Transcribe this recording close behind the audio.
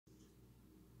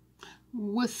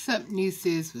What's up,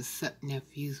 nieces? What's up,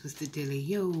 nephews? What's the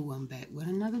dealio? I'm back with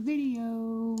another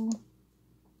video.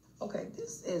 Okay,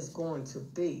 this is going to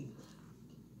be...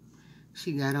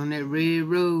 She got on that red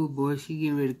robe, boy. She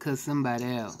getting ready to cut somebody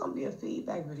out. It's going to be a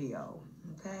feedback video,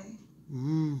 okay?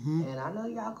 Mm-hmm. And I know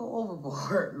y'all go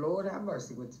overboard, Lord have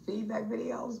mercy, with the feedback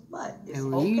videos, but it's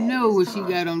well, okay. You know what she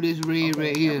got on this red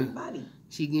right here. Everybody,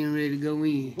 she getting ready to go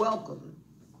in. welcome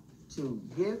to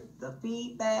give the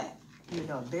feedback,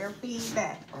 their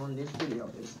feedback on this video.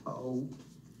 It's okay.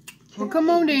 Well, come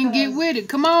on then and get with it.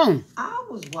 Come on. I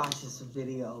was watching some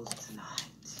videos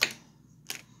tonight.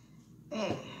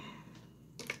 And,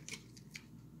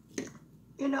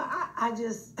 I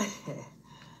just,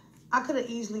 I could have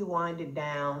easily winded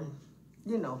down,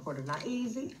 for the night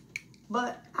easy.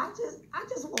 But I just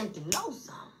want to know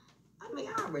something. I mean,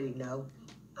 I already know.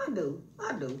 I do.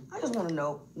 I just want to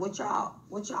know what y'all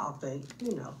think,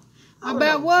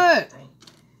 About what?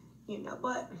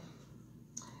 But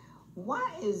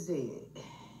why is it?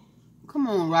 Come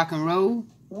on, rock and roll.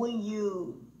 When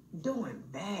you doing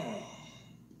bad,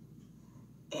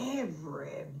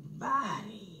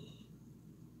 everybody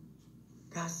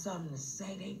got something to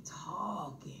say. They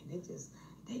talking.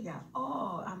 They got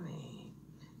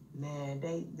man,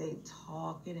 they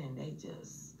talking and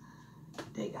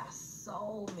they got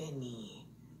so many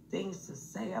things to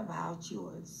say about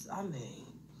you. It's,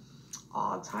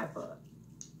 all type of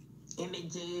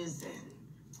images and,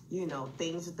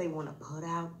 things that they want to put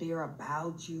out there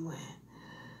about you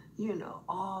and,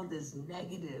 all this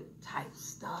negative type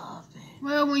stuff. And,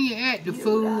 well, when you act the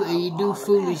fool and you do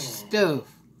foolish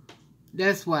stuff,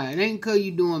 that's why. It ain't because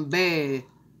you doing bad.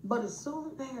 But as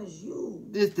soon as you...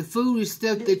 It's the foolish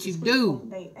stuff that you do. On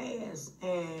they ass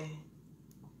and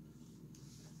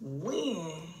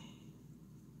win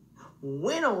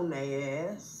on their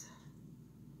ass,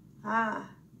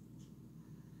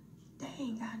 they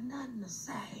ain't got nothing to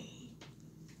say.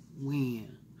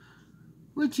 Win.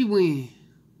 What you win?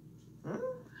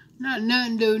 Not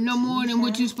nothing to no more than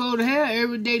what you supposed to have.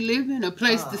 Everyday living, a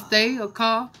place to stay, a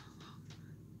car,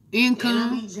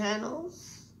 income. Enemy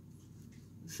channels.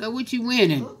 So what you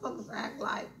winning? Motherfuckers act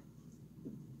like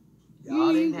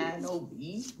y'all ain't had no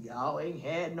beef. Y'all ain't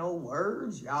had no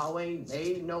words. Y'all ain't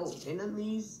made no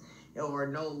enemies or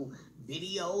no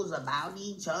videos about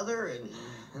each other. And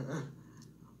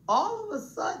all of a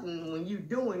sudden, when you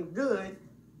doing good,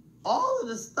 all of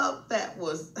the stuff that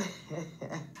was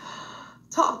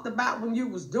talked about when you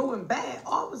was doing bad,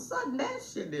 all of a sudden that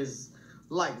shit is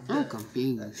like... I'm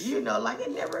confused. Like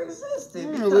it never existed.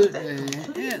 I don't know what the hell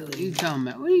you talking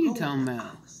about. What are you talking about?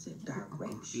 Opposite direction. I'm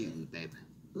confused, baby.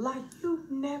 Like you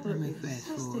never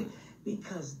existed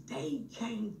because they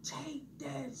can't take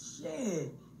that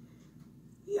shit.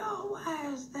 Yo, why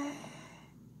is that?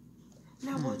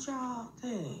 Now, what y'all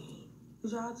think?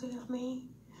 Could y'all tell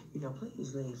me?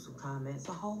 Please leave some comments.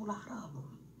 A whole lot of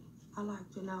them. I like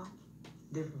to know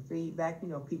different feedback.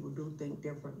 People do think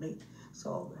differently.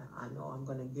 So I know I'm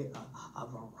going to get a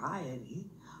variety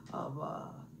of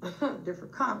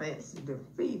different comments and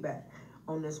different feedback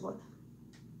on this one.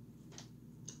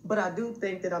 But I do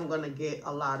think that I'm going to get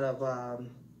a lot of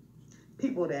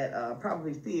people that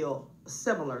probably feel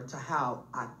similar to how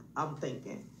I'm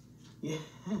thinking.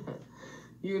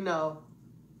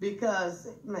 Because,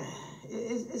 man,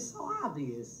 it's so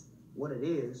obvious what it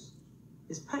is.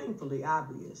 It's painfully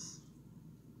obvious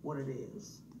what it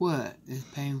is. What is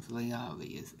painfully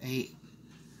obvious?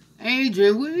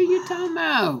 Adrian, what are you talking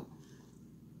about?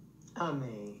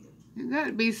 You got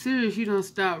to be serious. You don't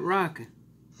stop rocking.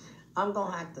 I'm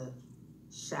going to have to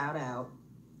shout out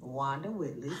Wanda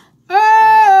Whitley.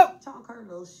 Oh! Talk her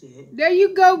little shit. There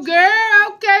you go,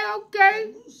 girl. Okay.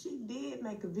 At least she did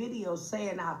make a video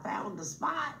saying I found the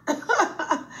spot.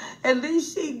 At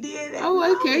least she did. Oh,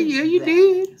 okay. Yeah, you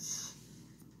did.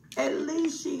 At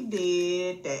least she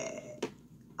did that.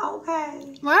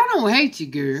 Okay. Well, I don't hate you,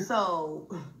 girl. So,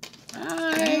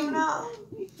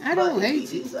 I don't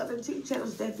hate you. These other two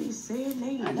channels that be saying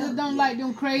they I just don't like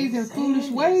them crazy and foolish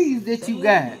ways that you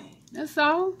got. That's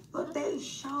all. But they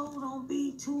sure don't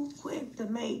be too quick to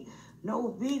make no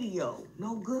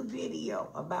good video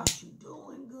about you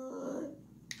doing good.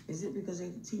 Is it because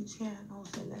they teach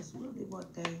channels and that's really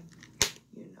what they,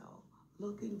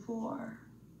 looking for?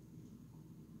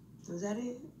 Is that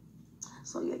it?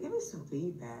 So yeah, give me some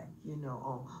feedback,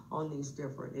 on these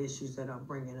different issues that I'm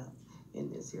bringing up in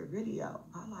this here video.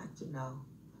 I like to know,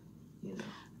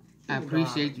 I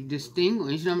appreciate you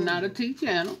distinguishing. I'm not a T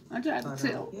channel. I tried to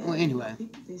tell. Yeah, well, anyway.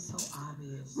 They're so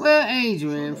obvious. Well,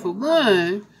 Adrian, for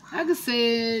one, like I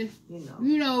said,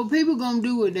 people gonna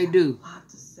do what they do. A lot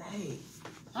to say.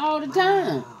 All the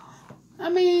time. I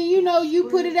mean, you know, you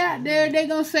put it out there, they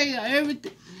gonna say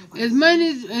everything. As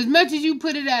much as you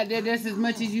put it out there, that's as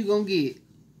much as you gonna get.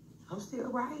 I'm still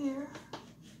right here.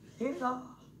 Here you go.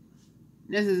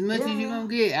 That's as much as you gonna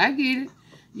get. I get it.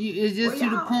 It's just to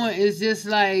the point. It's just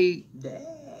like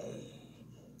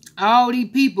all these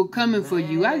people coming for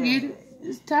you. I get it.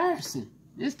 It's tiresome.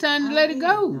 It's time to let it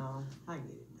go. No, I get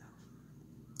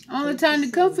it. Only time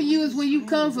to come for you is when you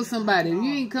come for somebody. If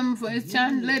you ain't coming for, it's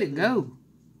time to let it go.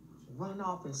 Run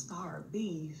off and start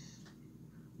beef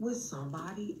with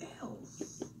somebody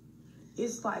else.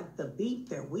 It's like the beef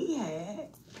that we had,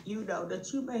 you know,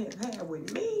 that you may have had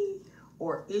with me,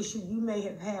 or issue you may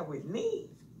have had with me.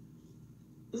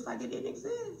 It's like it didn't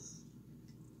exist.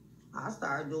 I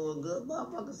started doing good.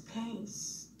 Motherfuckers can't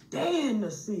stand to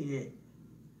see it.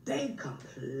 They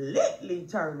completely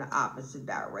turn the opposite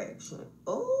direction.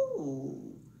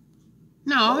 Ooh.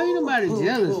 No, ain't nobody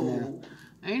jealous now.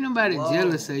 Ain't nobody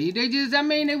jealous of you. They just, I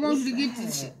mean, they want you to get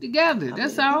your shit together.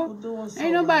 That's all.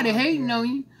 Ain't nobody hating on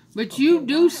you. But you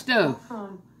do stuff. How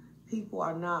come people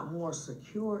are not more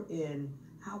secure in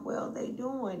how well they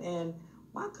doing? And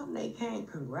why come they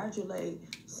can't congratulate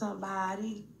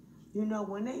somebody, you know,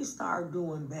 when they start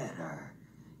doing better?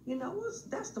 You know,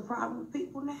 that's the problem with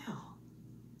people now.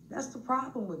 That's the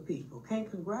problem with people.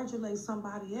 Can't congratulate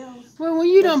somebody else. Well, when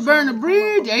you done burn a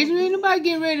bridge, Adrian, ain't nobody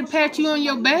getting ready to pat you on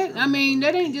your back. I mean,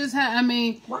 that ain't just how, I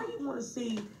mean, why you want to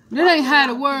see? That ain't how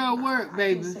the world work,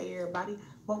 baby. I can't say everybody,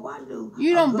 but why do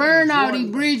you don't burn all these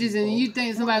bridges and you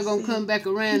think somebody gonna come back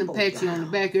around and pat you on the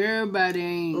back? Everybody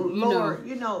ain't,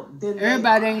 you know,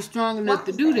 everybody ain't strong enough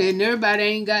to do that, and everybody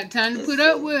ain't got time to put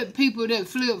up with people that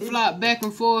flip flop back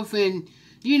and forth and,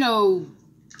 you know,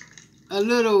 a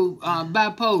little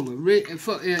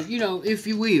bipolar, you know, if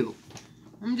you will.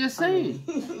 I'm just saying.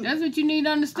 That's what you need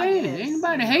to understand. Ain't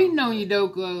nobody hating on you,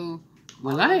 though.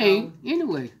 Well, I ain't.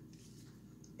 Anyway.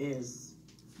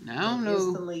 Now, I don't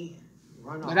know.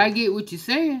 But I get what you're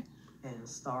saying. And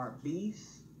start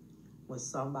beef with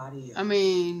somebody else. I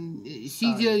mean,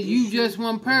 you just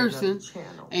one person.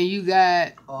 And you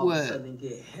got, all of a sudden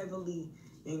get heavily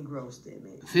engrossed in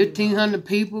it. 1,500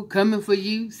 people coming for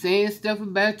you, saying stuff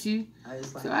about you.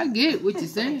 So I get what you're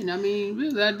saying. I mean,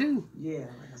 really, I do. Yeah,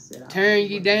 like I said. Turn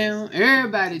you down.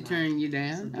 Everybody turn you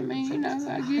down. I mean, you know,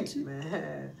 I get you.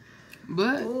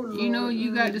 But, you know,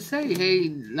 you got to say, hey,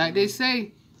 like they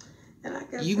say,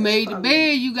 you made the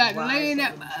bed, you got to lay in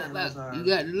that. You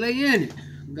got to lay in it.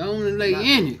 Go on and lay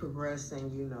in it.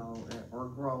 Progressing, you know, or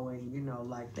growing, you know,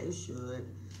 like they should,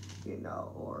 you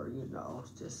know, or, you know,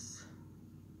 just...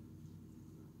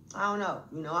 I don't know.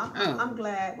 You know, I'm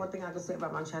glad. One thing I can say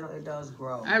about my channel, it does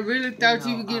grow. I really thought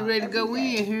you would get ready to go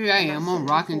in. Here I am. I'm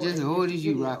rocking just as hard as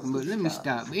you rocking. But let me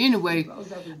stop. But anyway,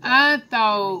 I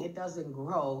thought it doesn't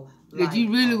grow that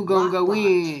you really were going to go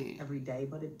in every day,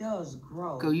 but it does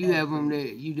grow. Because you have on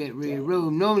that red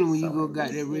robe. Normally when you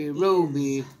got that red robe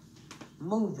in,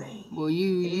 moving. Well,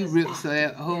 you rip so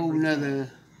that whole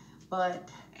nother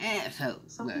asshole.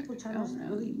 Some people channels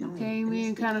really don't. You came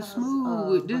in kind of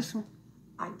smooth with this one.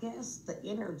 I guess the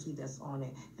energy that's on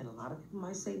it, and a lot of people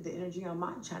might say the energy on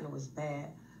my channel is bad,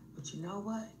 but you know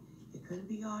what? It couldn't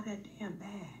be all that damn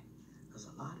bad, because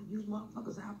a lot of you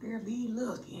motherfuckers out there be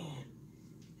looking,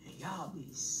 and y'all be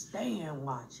staying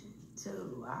watching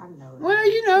too. I know. Well,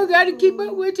 you know, got to keep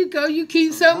up with you, because you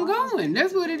keep something going.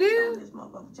 That's what it is.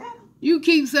 You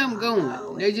keep something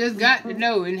going. They just got to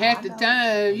know, and half the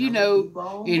time, you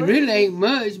know, it really ain't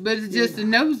much, but it's just a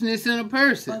noseness in a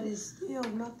person. But it's still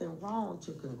nothing wrong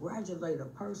to congratulate a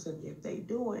person if they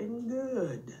doing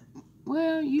good.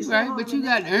 Well, you right, but you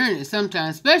got to earn it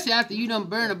sometimes, especially after you done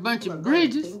burn a bunch of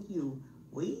bridges. I think you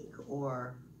weak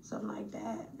or something like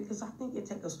that, because I think it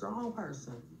take a strong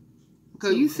person.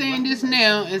 Because you saying this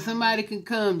now, and somebody can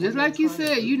come, just like you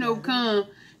said, you know, come,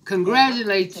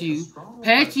 congratulate you,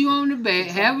 pat you on the back,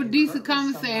 have a decent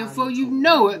conversation, before you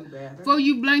know it, before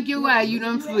you blink your eye, you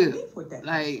done flip.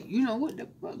 Like, you know, what the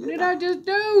fuck did I just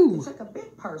do? It's like a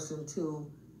big person to,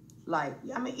 like,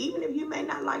 I mean, even if you may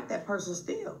not like that person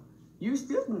still, you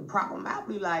still can prop them out,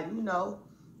 be like, you know,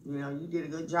 you did a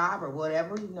good job or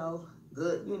whatever, you know,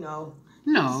 good, you know.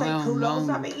 No, say kudos.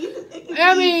 no.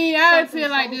 I mean, I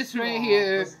feel like this right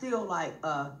here. Still like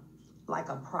a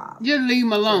prop. Just leave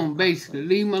him alone, basically.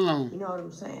 Leave him alone. You know what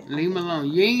I'm saying? Leave him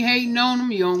alone. You ain't hating on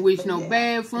him. You don't wish no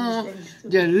bad for him.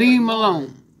 Just leave him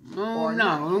alone. No,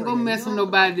 don't go mess with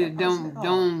nobody that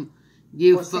don't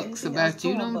give fucks about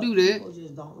you. Don't do that. People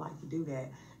just don't like to do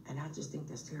that, and I just think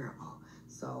that's terrible.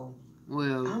 So.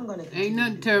 Well, ain't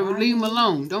nothing terrible. Leave them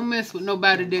alone. Don't mess with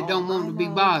nobody that don't want to be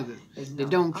bothered, that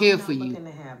don't care for you.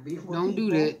 Don't do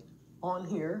that. On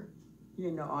here,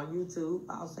 you know, on YouTube,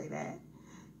 I'll say that.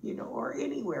 you know, or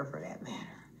anywhere for that matter.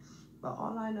 But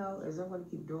all I know is I'm going to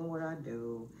keep doing what I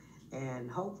do. And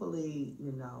hopefully,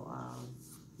 you know,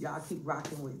 y'all keep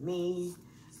rocking with me.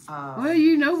 Well,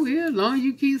 you know, as long as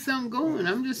you keep something going,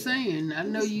 I'm just saying. I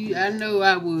know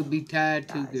I would be tired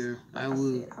too, girl. Like I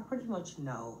would. I pretty much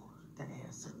know the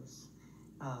answers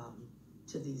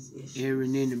to these issues. Every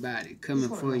and anybody coming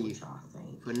for you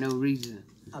for no reason.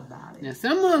 About it. Now,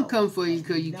 someone come for you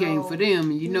because you came for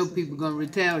them, and you know people going to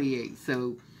retaliate.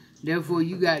 So, therefore,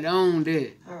 you got to own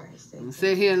that. All right, don't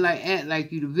sit here and act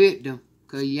like you the victim,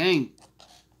 because you ain't.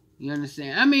 You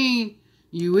understand? I mean,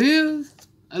 you is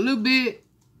a little bit,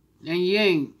 and you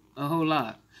ain't a whole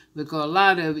lot. Because a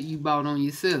lot of it you bought on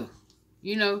yourself.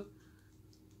 You know?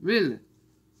 Really.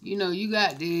 You know, you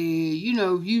got the, you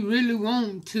know, if you really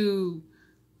want to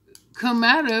come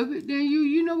out of it, then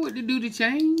you know what to do to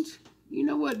change. You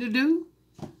know what to do.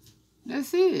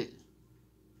 That's it.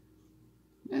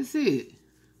 That's it.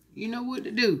 You know what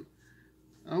to do.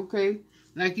 Okay?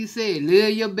 Like you said,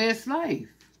 live your best life.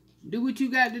 Do what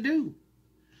you got to do.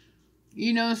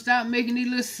 You know, stop making these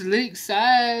little slick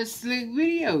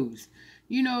videos.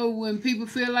 You know, when people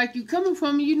feel like you coming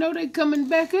from them, you know they coming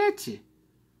back at you.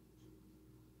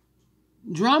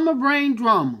 Drama brain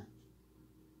drama.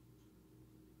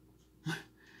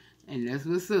 And that's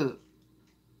what's up.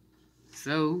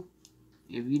 So,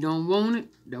 if you don't want it,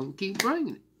 don't keep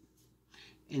bringing it.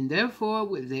 And therefore,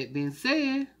 with that being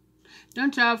said,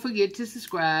 don't y'all forget to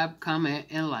subscribe, comment,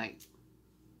 and like.